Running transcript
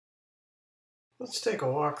Let's take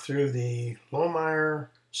a walk through the Laumeier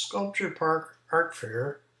Sculpture Park Art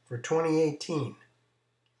Fair for 2018.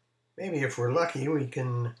 Maybe if we're lucky, we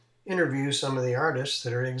can interview some of the artists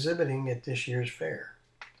that are exhibiting at this year's fair.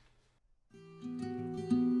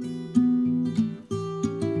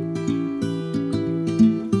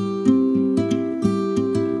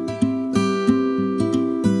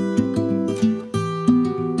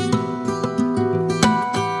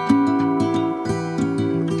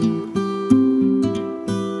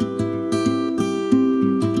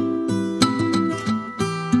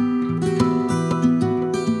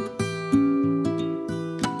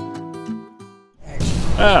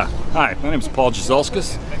 Hi, my name is Paul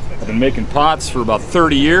Jazelskis. I've been making pots for about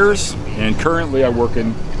 30 years, and currently I work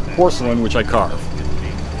in porcelain, which I carve.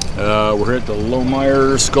 We're here at the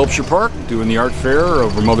Laumeier Sculpture Park doing the art fair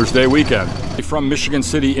over Mother's Day weekend. I'm from Michigan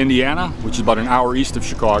City, Indiana, which is about an hour east of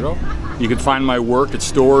Chicago. You can find my work at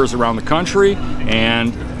stores around the country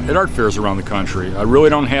and at art fairs around the country. I really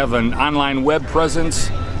don't have an online web presence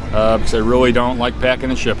because I really don't like packing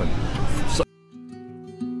and shipping.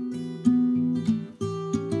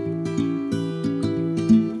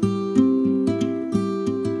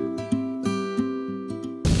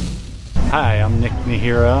 Hi, I'm Nick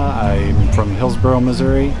Nahira. I'm from Hillsboro,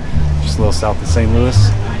 Missouri, just a little south of St. Louis.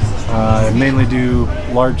 I mainly do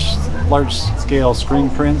large-scale screen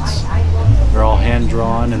prints. They're all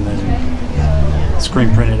hand-drawn and then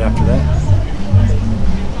screen printed after that.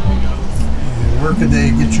 Where could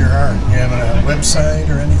they get your art? Do you have a website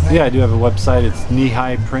or anything? Yeah, I do have a website. It's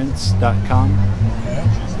kneehigh.prints.com. Okay.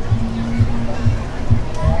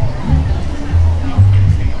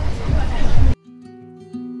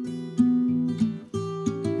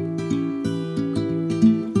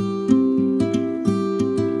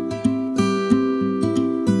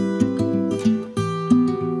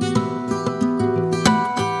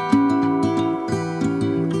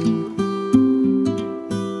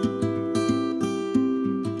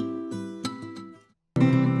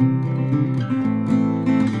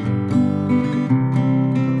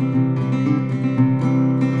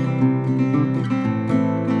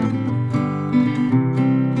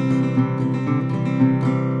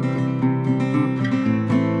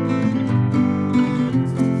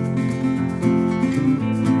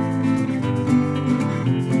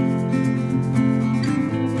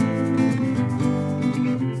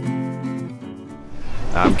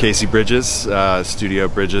 I'm Casey Bridges, Studio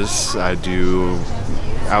Bridges. I do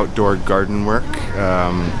outdoor garden work,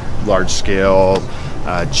 large scale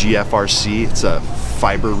GFRC. It's a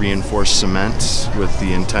fiber reinforced cement with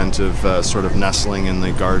the intent of sort of nestling in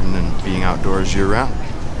the garden and being outdoors year round.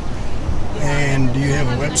 And do you have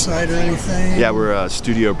a website or anything? Yeah, we're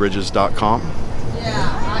studiobridges.com.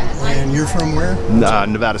 And you're from where?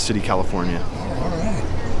 Nevada City, California. All right.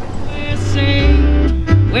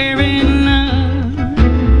 We're in love.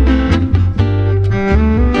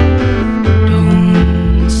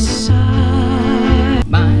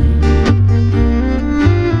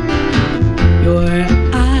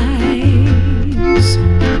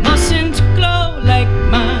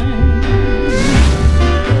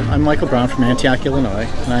 I'm Michael Brown from Antioch, Illinois,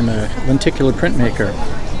 and I'm a lenticular printmaker.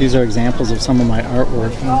 These are examples of some of my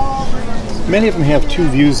artwork. Many of them have two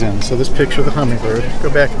views in, so this picture of the hummingbird,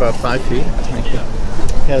 go back about 5 feet, thank you,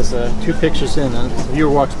 has two pictures in, and as the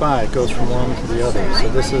viewer walks by, it goes from one to the other. So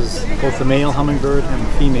this is both the male hummingbird and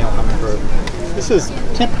the female hummingbird. This is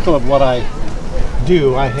typical of what I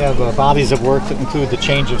do. I have bodies of work that include the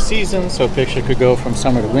change of seasons, so a picture could go from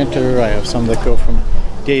summer to winter. I have some that go from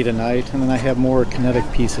day to night, and then I have more kinetic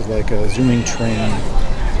pieces like a zooming train.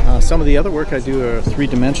 Some of the other work I do are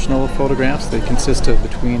three-dimensional photographs. They consist of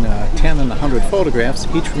between 10 and 100 photographs,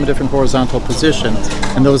 each from a different horizontal position,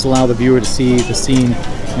 and those allow the viewer to see the scene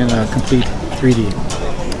in a complete 3D.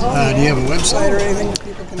 Do you have a website or anything that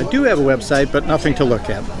people can I do have a website, but nothing to look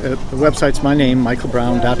at. The website's my name,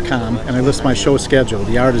 michaelbrown.com, and I list my show schedule.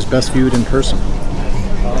 The art is best viewed in person.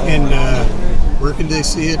 And where can they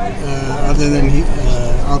see it other than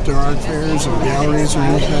outdoor art fairs or galleries or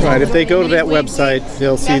anything? Right, if they go to that website,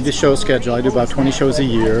 they'll see the show schedule. I do about 20 shows a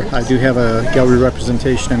year. I do have a gallery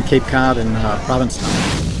representation in Cape Cod and Provincetown.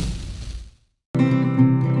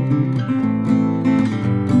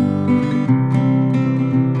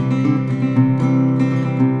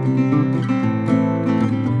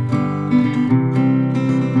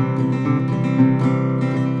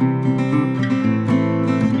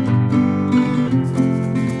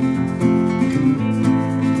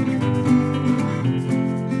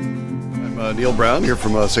 Neil Brown here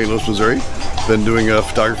from St. Louis, Missouri. Been doing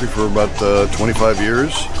photography for about 25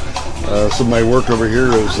 years. Some of my work over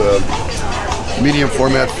here is medium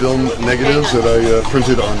format film negatives that I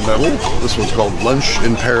printed on metal. This one's called Lunch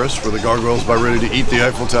in Paris, where the gargoyles about ready to eat the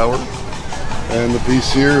Eiffel Tower. And the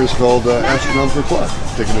piece here is called Astronomical Clock,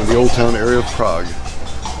 taken in the Old Town area of Prague.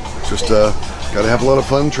 Just got to have a lot of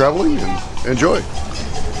fun traveling and enjoy.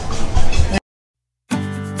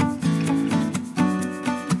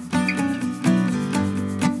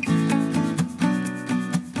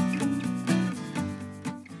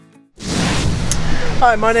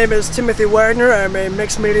 Hi, my name is Timothy Wagner. I'm a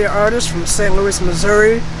mixed media artist from St. Louis,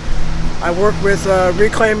 Missouri. I work with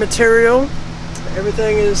reclaimed material.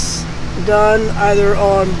 Everything is done either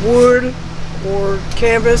on wood or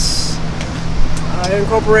canvas. I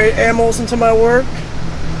incorporate animals into my work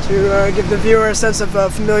to give the viewer a sense of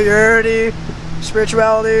familiarity,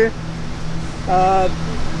 spirituality.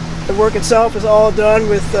 The work itself is all done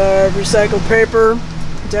with recycled paper,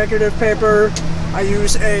 decorative paper. I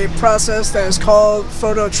use a process that is called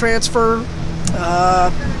photo transfer.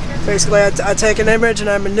 Basically, I take an image and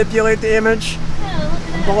I manipulate the image,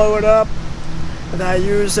 blow it up, and I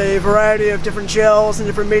use a variety of different gels and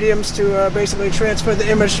different mediums to basically transfer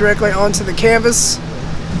the image directly onto the canvas.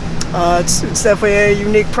 It's definitely a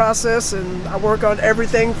unique process, and I work on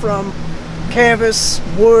everything from canvas,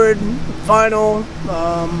 wood, vinyl,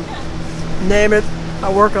 name it.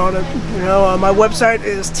 I work on it. You know, my website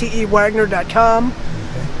is tewagner.com.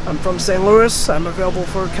 I'm from St. Louis. I'm available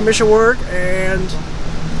for commission work and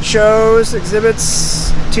shows,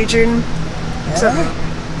 exhibits, teaching, etc.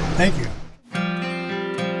 Thank you.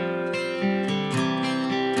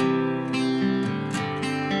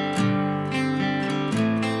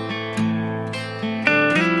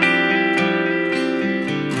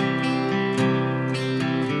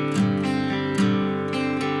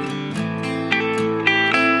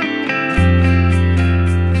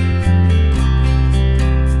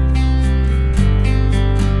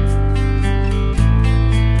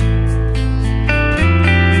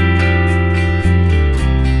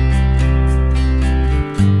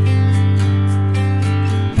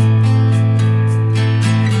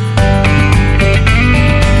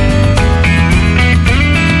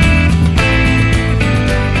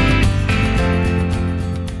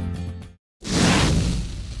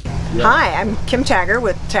 Hi, I'm Kim Tagger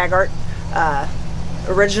with Tag Art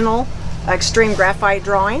Original Extreme Graphite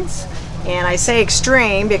Drawings. And I say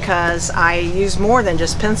extreme because I use more than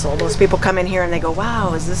just pencil. Most people come in here and they go,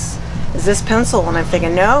 wow, is this pencil? And I'm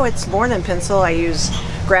thinking, no, it's more than pencil. I use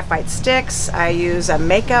graphite sticks. I use a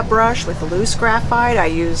makeup brush with loose graphite. I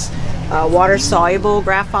use water-soluble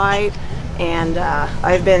graphite. And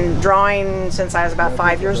I've been drawing since I was about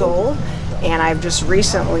 5 years old. And I've just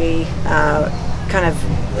recently kind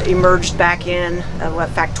of emerged back in, in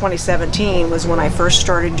fact 2017 was when I first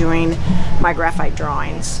started doing my graphite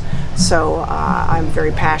drawings. So I'm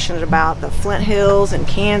very passionate about the Flint Hills and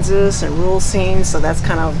Kansas and rural scenes, so that's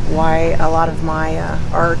kind of why a lot of my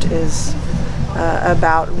art is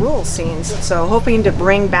about rural scenes. So hoping to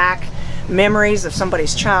bring back memories of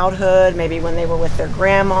somebody's childhood, maybe when they were with their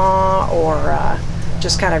grandma or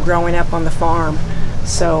just kind of growing up on the farm.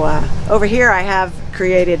 So over here I have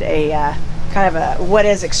created a kind of a what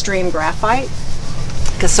is extreme graphite,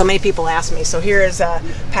 because so many people ask me. So here is a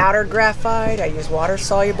powdered graphite. I use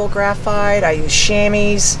water-soluble graphite. I use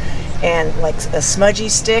chamois and like smudgy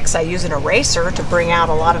sticks. I use an eraser to bring out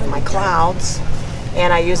a lot of my clouds,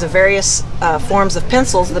 and I use various forms of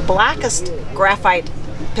pencils. The blackest graphite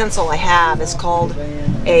pencil I have is called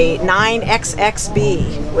a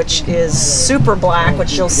 9XXB, which is super black,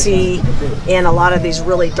 which you'll see in a lot of these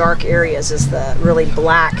really dark areas, is the really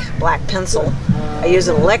black pencil. I use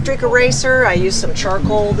an electric eraser. I use some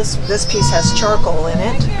charcoal. This piece has charcoal in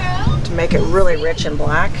it to make it really rich and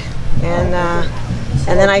black. And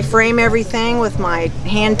then I frame everything with my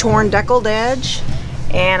hand-torn deckled edge,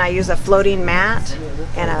 and I use a floating mat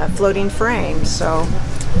and a floating frame. So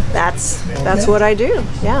that's what I do.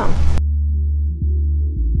 Yeah.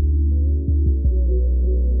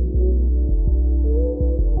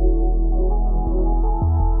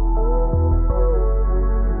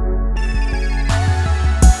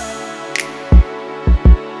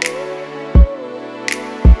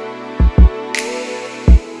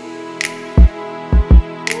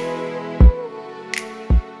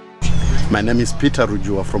 My name is Peter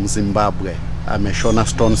Rujua from Zimbabwe. I'm a Shona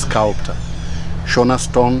stone sculptor. Shona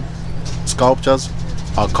stone sculptures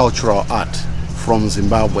are cultural art from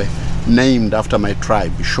Zimbabwe, named after my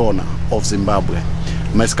tribe, Shona of Zimbabwe.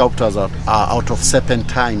 My sculptures are out of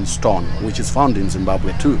serpentine stone, which is found in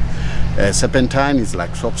Zimbabwe too. Serpentine is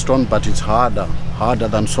like soapstone, but it's harder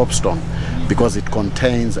than soapstone because it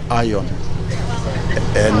contains iron.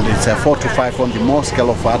 And it's a 4 to 5 on the Mohs scale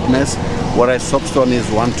of hardness, whereas soapstone is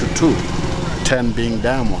 1 to 2, 10 being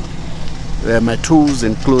diamond. My tools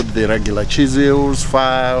include the regular chisels,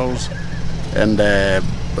 files, and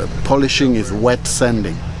polishing is wet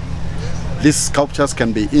sanding. These sculptures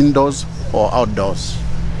can be indoors or outdoors.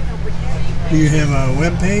 Do you have a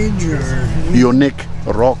web page or?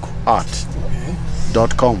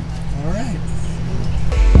 uniquerockart.com. All right.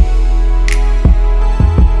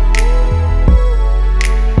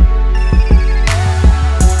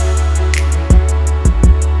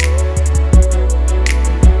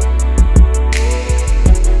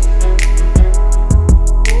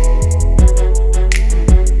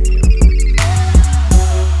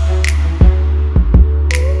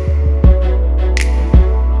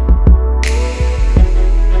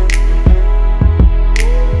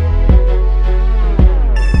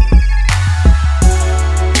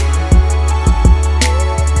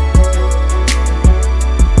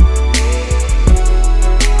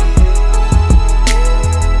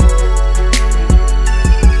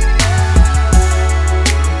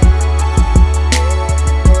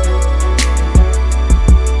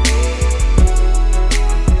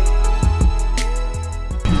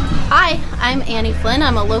 I'm Annie Flynn.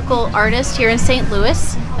 I'm a local artist here in St.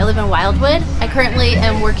 Louis. I live in Wildwood. I currently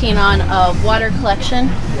am working on a water collection.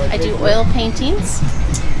 I do oil paintings,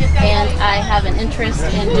 and I have an interest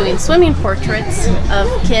in doing swimming portraits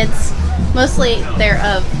of kids. Mostly they're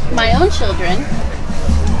of my own children,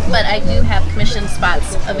 but I do have commission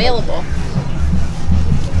spots available.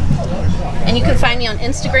 And you can find me on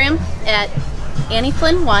Instagram at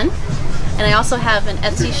AnnieFlynn1, and I also have an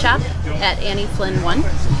Etsy shop at AnnieFlynn1.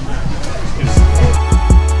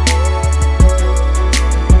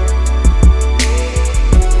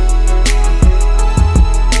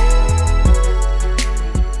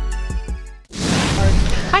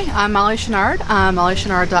 Hi, I'm Molly Chenard,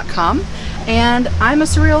 mollychenard.com, and I'm a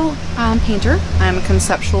surreal painter. I'm a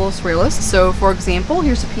conceptual surrealist. So for example,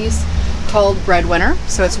 here's a piece called Breadwinner.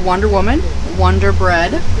 So it's Wonder Woman, Wonder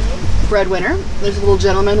Bread, Breadwinner. There's a little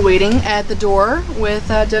gentleman waiting at the door with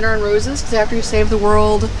dinner and roses, because after you save the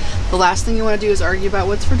world, the last thing you want to do is argue about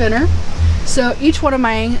what's for dinner. So each one of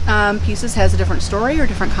my pieces has a different story or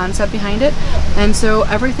different concept behind it, and so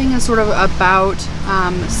everything is sort of about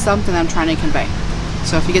something I'm trying to convey.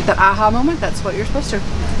 So if you get that aha moment, that's what you're supposed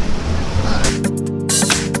to.